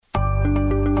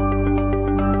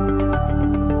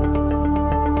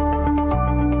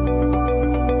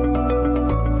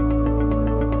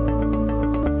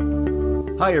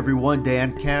Hi everyone,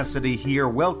 Dan Cassidy here.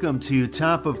 Welcome to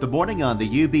Top of the Morning on the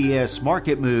UBS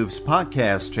Market Moves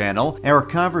podcast channel. Our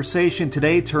conversation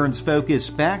today turns focus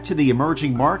back to the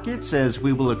emerging markets as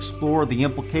we will explore the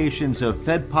implications of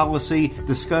Fed policy,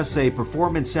 discuss a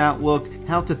performance outlook,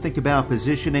 how to think about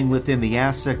positioning within the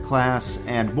asset class,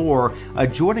 and more.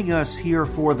 Joining us here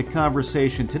for the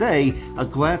conversation today,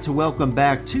 glad to welcome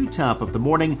back to Top of the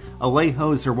Morning,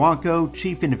 Alejo Zerwanko,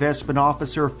 Chief Investment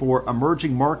Officer for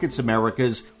Emerging Markets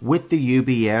Americas with the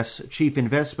UBS Chief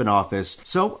Investment Office.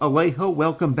 So, Alejo,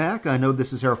 welcome back. I know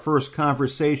this is our first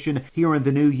conversation here in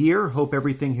the new year. Hope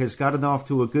everything has gotten off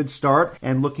to a good start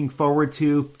and looking forward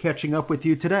to catching up with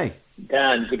you today.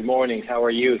 Dan, good morning. How are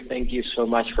you? Thank you so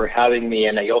much for having me,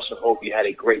 and I also hope you had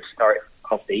a great start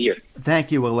of the year.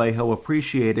 Thank you, Alejo.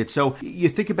 Appreciate it. So you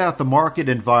think about the market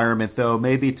environment, though,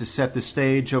 maybe to set the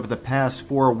stage over the past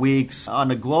 4 weeks.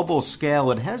 On a global scale,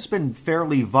 it has been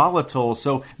fairly volatile.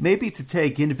 So maybe to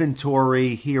take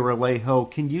inventory here,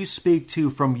 Alejo, can you speak to,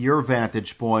 from your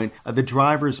vantage point, the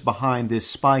drivers behind this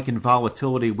spike in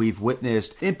volatility we've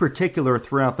witnessed, in particular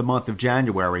throughout the month of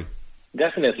January?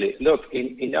 Definitely. Look,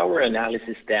 in our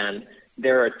analysis, Dan,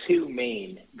 there are two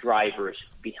main drivers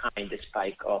behind the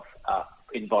spike of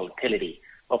in volatility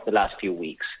of the last few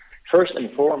weeks. First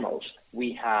and foremost,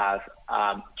 we have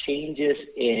changes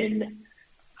in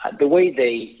the way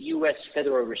the U.S.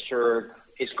 Federal Reserve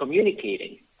is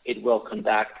communicating it will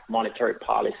conduct monetary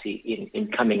policy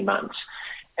in coming months.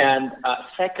 And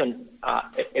second, a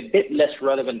bit less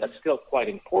relevant but still quite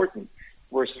important,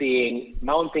 we're seeing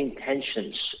mounting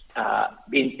tensions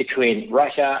between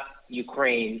Russia,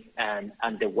 Ukraine, and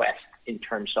the West in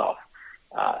terms of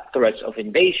threats of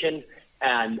invasion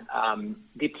and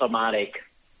diplomatic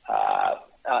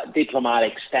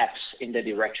steps in the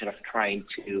direction of trying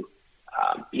to,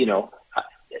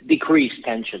 decrease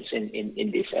tensions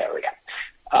in this area.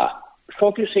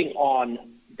 Focusing on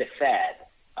the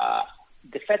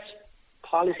Fed's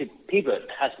policy pivot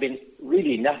has been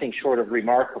really nothing short of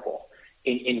remarkable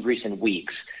in recent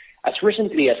weeks. As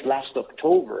recently as last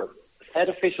October, Fed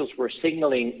officials were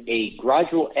signaling a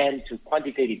gradual end to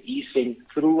quantitative easing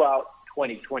throughout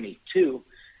 2022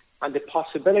 and the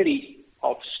possibility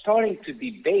of starting to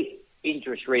debate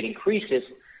interest rate increases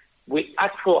with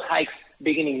actual hikes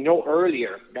beginning no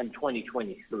earlier than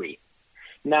 2023.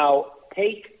 Now,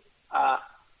 take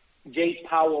Jay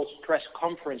Powell's press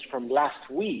conference from last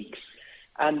week,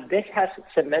 and this has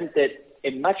cemented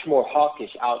a much more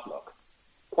hawkish outlook.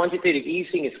 Quantitative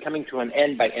easing is coming to an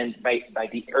end by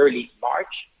the early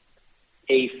March.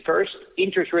 A first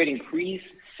interest rate increase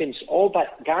seems all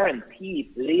but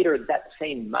guaranteed later that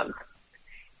same month.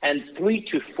 And 3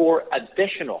 to 4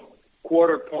 additional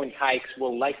quarter-point hikes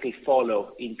will likely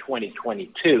follow in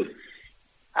 2022.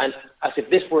 And as if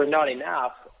this were not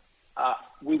enough,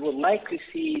 we will likely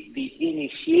see the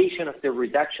initiation of the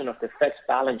reduction of the Fed's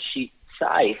balance sheet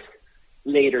size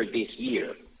later this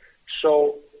year.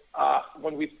 So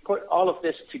when we put all of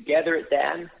this together,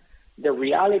 Dan, the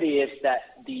reality is that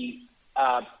the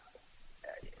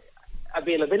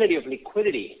availability of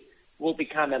liquidity will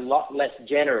become a lot less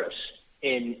generous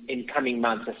in coming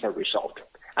months as a result.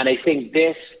 And I think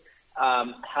this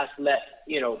has led,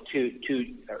 to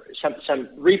some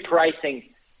repricing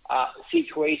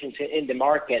situations in the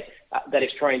market that is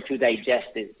trying to digest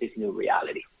this new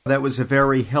reality. That was a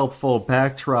very helpful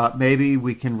backdrop. Maybe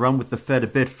we can run with the Fed a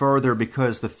bit further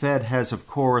because the Fed has, of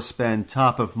course, been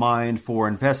top of mind for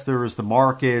investors, the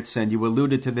markets, and you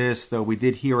alluded to this, though we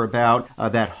did hear about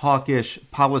that hawkish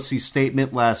policy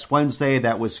statement last Wednesday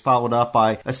that was followed up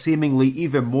by a seemingly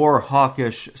even more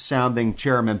hawkish-sounding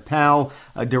Chairman Powell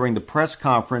during the press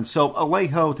conference. So,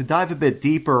 Alejo, to dive a bit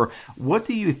deeper, what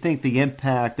do you think the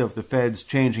impact of the Fed's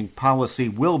changing policy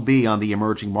will be on the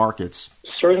emerging markets?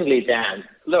 Certainly, Dan.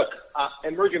 Look,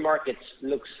 emerging markets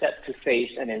look set to face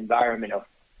an environment of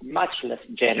much less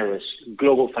generous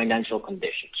global financial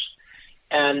conditions.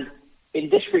 And in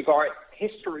this regard,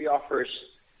 history offers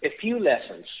a few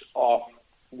lessons of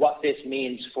what this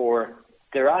means for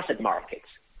their asset markets.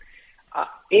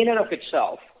 In and of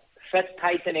itself, Fed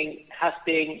tightening has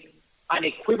been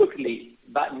unequivocally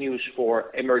bad news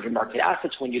for emerging market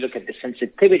assets when you look at the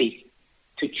sensitivity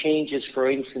to changes, for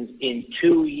instance, in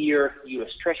 2-year U.S.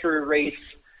 Treasury rates.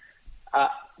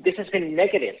 This has been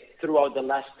negative throughout the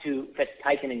last two Fed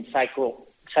tightening cycles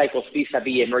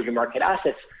vis-a-vis emerging market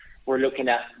assets. We're looking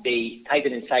at the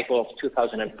tightening cycle of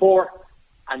 2004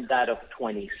 and that of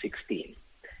 2016.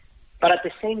 But at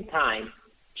the same time,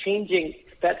 changing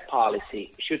Fed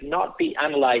policy should not be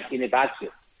analyzed in a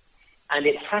vacuum. And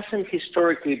it hasn't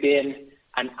historically been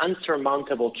an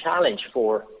unsurmountable challenge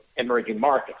for emerging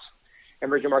markets.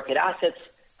 Emerging market assets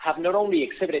have not only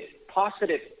exhibited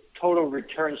positive total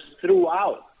returns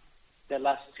throughout the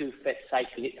last two Fed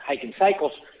hiking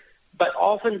cycles, but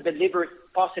often delivered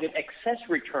positive excess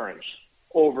returns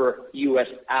over U.S.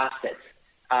 assets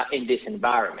in this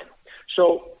environment.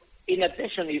 So in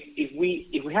addition, if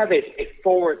we have a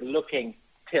forward-looking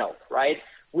tilt, right,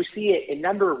 we see a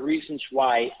number of reasons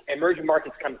why emerging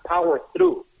markets can power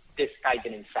through this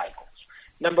tightening cycles.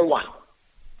 Number one,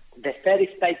 the Fed is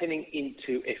tightening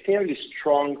into a fairly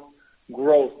strong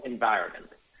growth environment.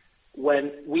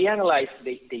 When we analyze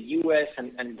the U.S.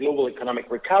 and global economic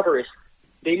recoveries,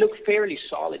 they look fairly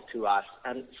solid to us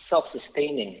and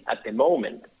self-sustaining at the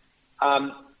moment.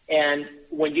 And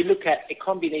when you look at a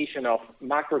combination of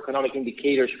macroeconomic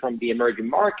indicators from the emerging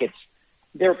markets,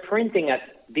 they're printing at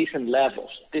decent levels.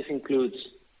 This includes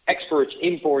exports,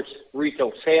 imports,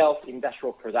 retail sales,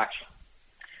 industrial production.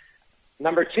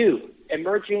 Number two,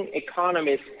 emerging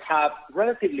economies have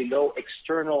relatively low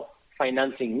external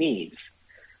financing needs.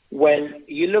 When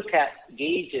you look at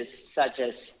gauges such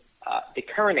as the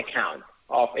current account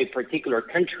of a particular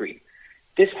country,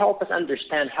 this helps us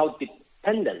understand how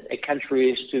dependent a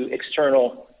country is to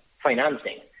external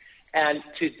financing. And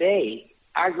today,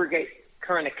 aggregate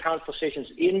current account positions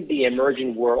in the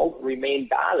emerging world remain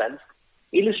balanced,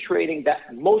 illustrating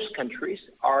that most countries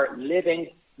are living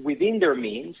within their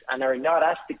means and are not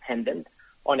as dependent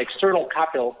on external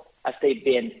capital as they've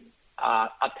been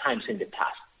at times in the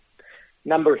past.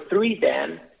 Number three,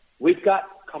 then, we've got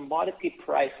commodity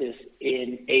prices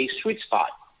in a sweet spot.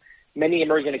 Many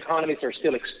emerging economies are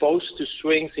still exposed to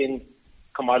swings in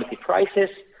commodity prices,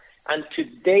 and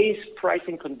today's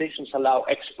pricing conditions allow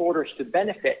exporters to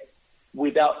benefit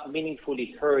without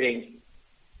meaningfully hurting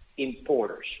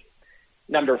importers.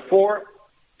 Number four,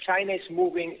 China is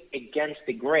moving against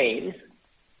the grain.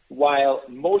 While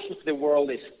most of the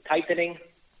world is tightening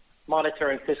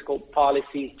monetary and fiscal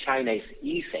policy, China is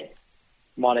easing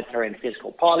monetary and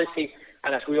fiscal policy.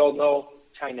 And as we all know,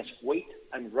 China's weight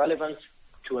and relevance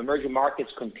to emerging markets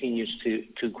continues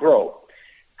to grow.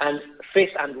 And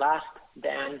fifth and last,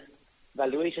 then,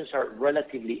 valuations are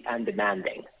relatively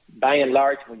undemanding. By and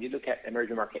large, when you look at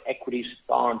emerging market equities,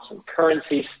 bonds, and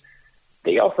currencies,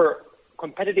 they offer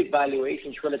competitive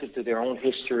valuations relative to their own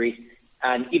history,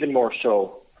 and even more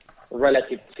so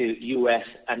relative to U.S.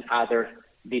 and other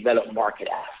developed market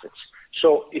assets.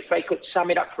 So if I could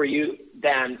sum it up for you,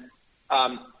 then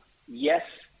yes,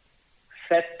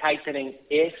 Fed tightening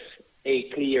is a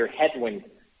clear headwind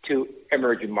to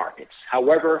emerging markets.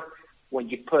 However, when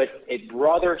you put a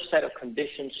broader set of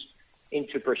conditions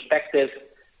into perspective,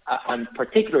 and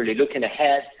particularly looking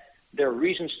ahead, there are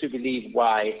reasons to believe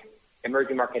why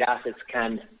emerging market assets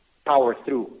can power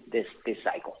through this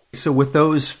cycle. So with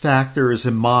those factors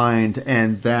in mind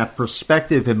and that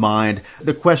perspective in mind,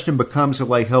 the question becomes,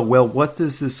 Alejo, well, what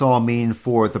does this all mean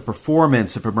for the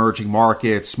performance of emerging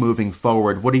markets moving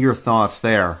forward? What are your thoughts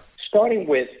there? Starting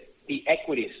with the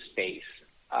equities space,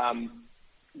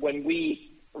 when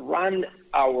we run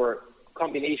our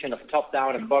combination of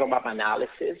top-down and bottom-up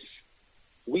analysis,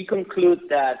 we conclude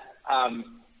that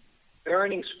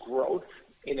earnings growth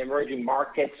in emerging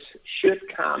markets should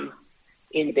come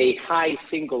in the high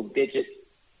single-digit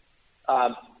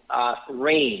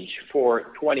range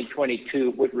for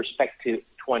 2022 with respect to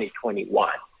 2021.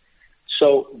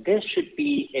 So this should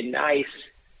be a nice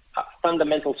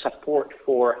fundamental support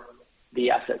for the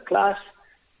asset class.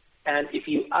 And if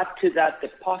you add to that the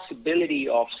possibility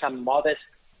of some modest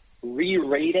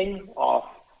re-rating of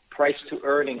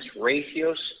price-to-earnings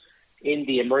ratios in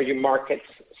the emerging markets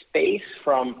space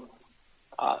from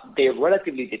the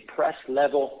relatively depressed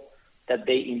level that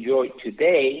they enjoy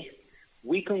today,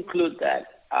 we conclude that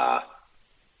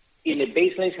in a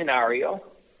baseline scenario,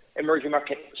 emerging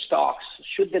market stocks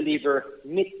should deliver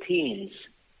mid-teens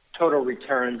total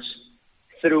returns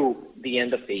through the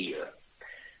end of the year.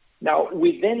 Now,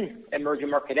 within emerging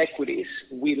market equities,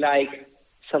 we like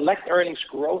select earnings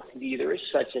growth leaders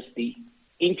such as the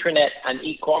internet and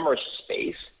e-commerce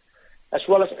space, as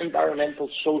well as environmental,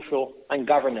 social, and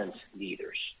governance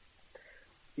leaders.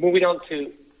 Moving on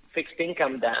to fixed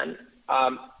income then,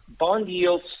 bond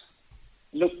yields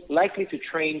look likely to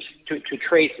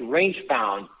trade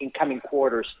range-bound in coming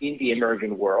quarters in the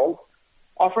emerging world,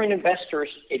 offering investors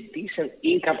a decent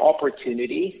income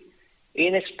opportunity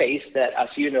in a space that, as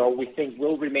you know, we think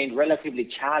will remain relatively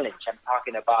challenged. I'm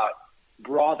talking about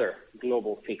broader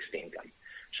global fixed income.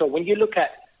 So when you look at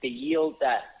the yield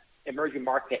that emerging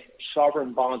market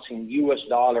sovereign bonds in U.S.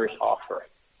 dollars offer,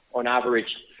 on average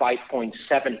 5.7%,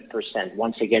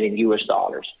 once again in U.S.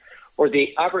 dollars, or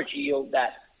the average yield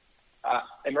that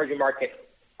emerging market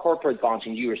corporate bonds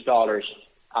in U.S. dollars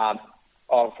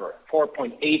offer,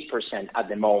 4.8% at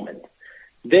the moment.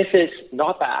 This is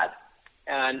not bad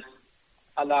and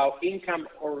allow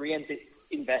income-oriented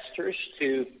investors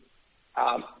to,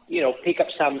 pick up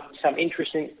some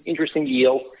interesting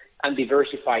yield and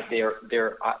diversify their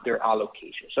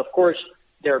allocations. Of course,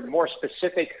 there's more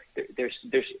specific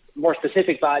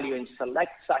value in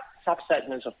select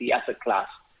subsegments of the asset class.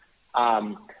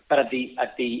 But at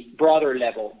the broader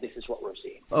level, this is what we're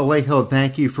seeing. Alejo,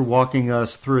 thank you for walking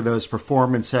us through those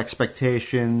performance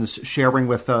expectations, sharing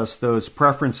with us those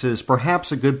preferences.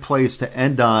 Perhaps a good place to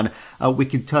end on, we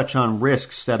can touch on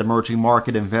risks that emerging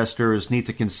market investors need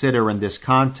to consider in this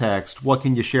context. What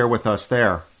can you share with us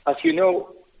there? As you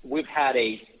know, we've had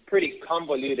a pretty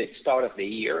convoluted start of the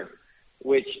year,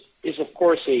 which is, of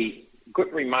course, a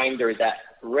good reminder that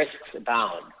risks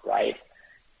abound, right?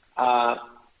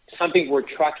 Something we're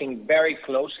tracking very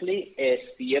closely is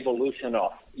the evolution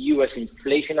of U.S.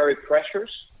 inflationary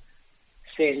pressures,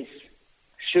 since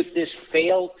should this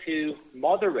fail to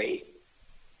moderate,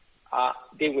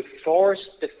 they would force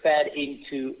the Fed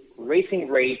into raising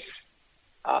rates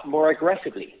more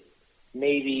aggressively,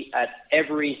 maybe at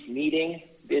every meeting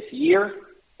this year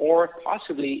or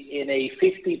possibly in a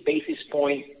 50 basis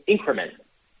point increment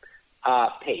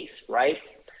pace, right?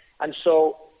 And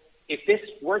so if this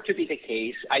were to be the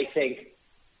case, I think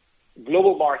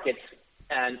global markets,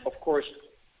 and of course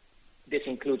this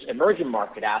includes emerging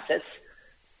market assets,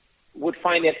 would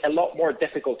find it a lot more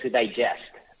difficult to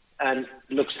digest and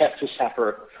look set to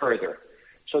suffer further.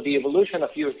 So the evolution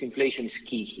of U.S. inflation is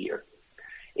key here.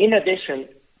 In addition,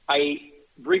 I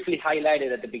briefly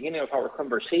highlighted at the beginning of our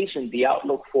conversation the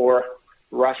outlook for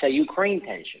Russia-Ukraine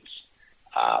tensions.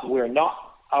 We're not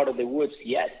out of the woods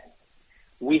yet.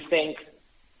 We think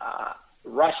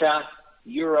Russia,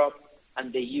 Europe,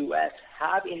 and the U.S.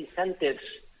 have incentives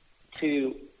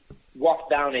to walk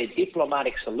down a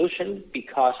diplomatic solution,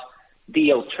 because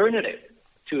the alternative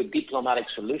to a diplomatic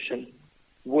solution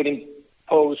would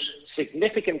impose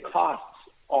significant costs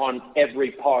on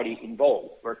every party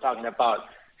involved. We're talking about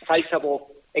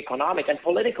sizable economic and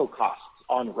political costs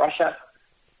on Russia,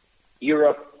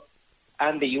 Europe,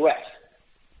 and the U.S.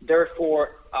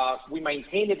 Therefore, we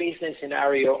maintain a baseline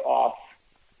scenario of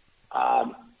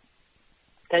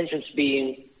tensions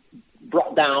being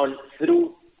brought down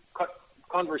through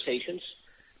conversations.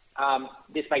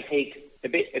 This might take a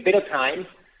bit of time,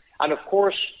 and of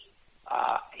course,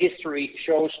 history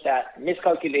shows that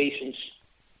miscalculations,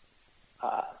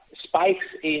 spikes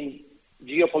in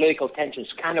geopolitical tensions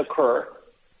can occur,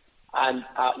 and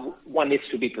one needs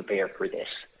to be prepared for this,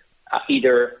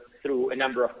 either through a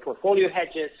number of portfolio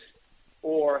hedges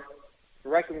or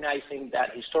recognizing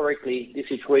that historically these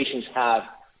situations have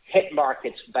hit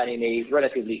markets, but in a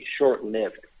relatively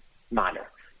short-lived manner.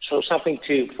 So something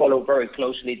to follow very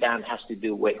closely, Dan, has to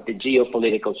do with the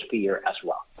geopolitical sphere as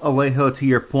well. Alejo, to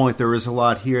your point, there is a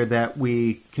lot here that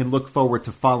we can look forward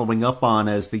to following up on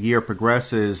as the year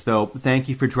progresses, though. Thank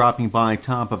you for dropping by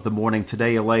top of the morning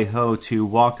today, Alejo, to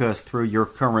walk us through your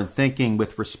current thinking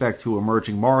with respect to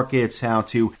emerging markets, how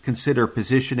to consider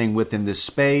positioning within this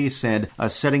space, and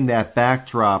setting that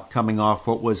backdrop coming off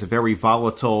what was a very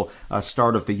volatile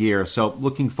start of the year. So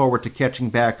looking forward to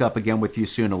catching back up again with you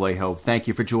soon, Alejo. Thank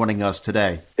you for joining us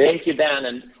today. Thank you, Dan.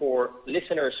 And for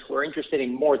listeners who are interested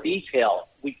in more detail,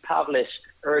 we published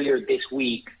earlier this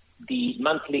week the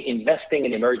monthly Investing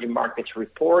in Emerging Markets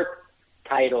report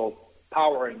titled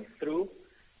Powering Through,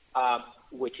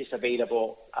 which is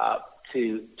available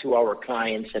to our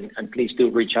clients, and please do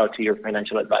reach out to your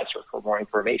financial advisor for more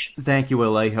information. Thank you,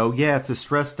 Alejo. Yeah, to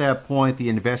stress that point, the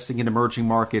Investing in Emerging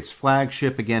Markets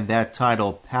flagship, again, that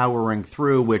title, Powering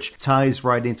Through, which ties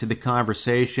right into the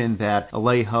conversation that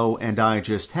Alejo and I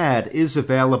just had, is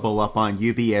available up on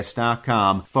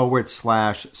ubs.com/CIO.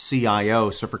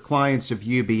 So for clients of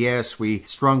UBS, we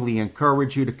strongly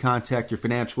encourage you to contact your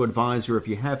financial advisor if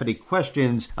you have any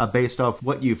questions based off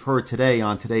what you've heard today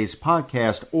on today's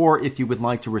podcast, or if you would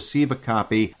like to receive a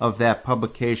copy of that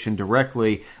publication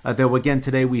directly. Though again,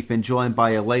 today we've been joined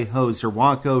by Alejo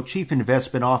Zerwanko, Chief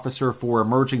Investment Officer for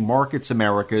Emerging Markets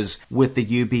Americas with the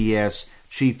UBS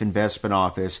Chief Investment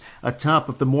Office. Top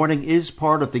of the Morning is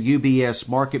part of the UBS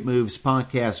Market Moves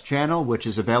podcast channel, which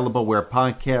is available where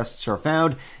podcasts are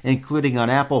found, including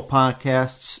on Apple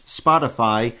Podcasts,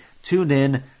 Spotify,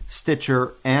 TuneIn,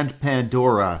 Stitcher, and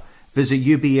Pandora. Visit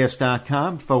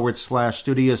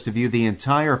ubs.com/studios to view the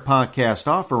entire podcast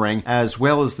offering, as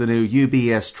well as the new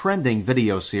UBS Trending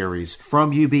video series.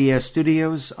 From UBS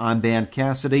Studios, I'm Dan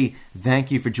Cassidy. Thank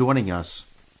you for joining us.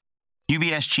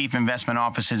 UBS Chief Investment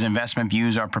Office's investment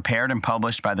views are prepared and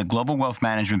published by the Global Wealth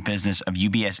Management business of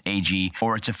UBS AG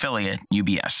or its affiliate,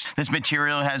 UBS. This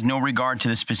material has no regard to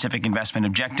the specific investment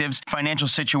objectives, financial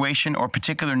situation, or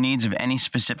particular needs of any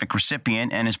specific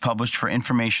recipient and is published for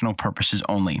informational purposes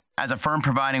only. As a firm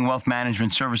providing wealth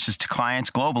management services to clients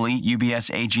globally,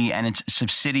 UBS AG and its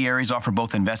subsidiaries offer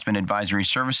both investment advisory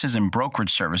services and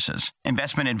brokerage services.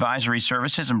 Investment advisory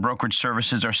services and brokerage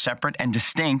services are separate and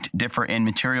distinct, differ in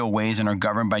material ways, and are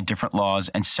governed by different laws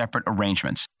and separate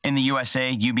arrangements. In the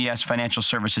USA, UBS Financial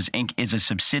Services, Inc. is a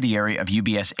subsidiary of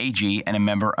UBS AG and a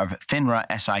member of FINRA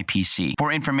SIPC.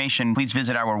 For information, please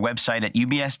visit our website at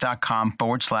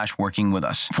ubs.com/working with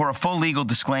us. For a full legal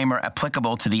disclaimer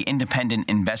applicable to the independent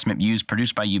investment views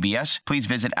produced by UBS, please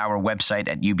visit our website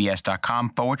at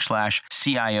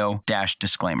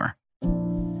ubs.com/CIO-disclaimer.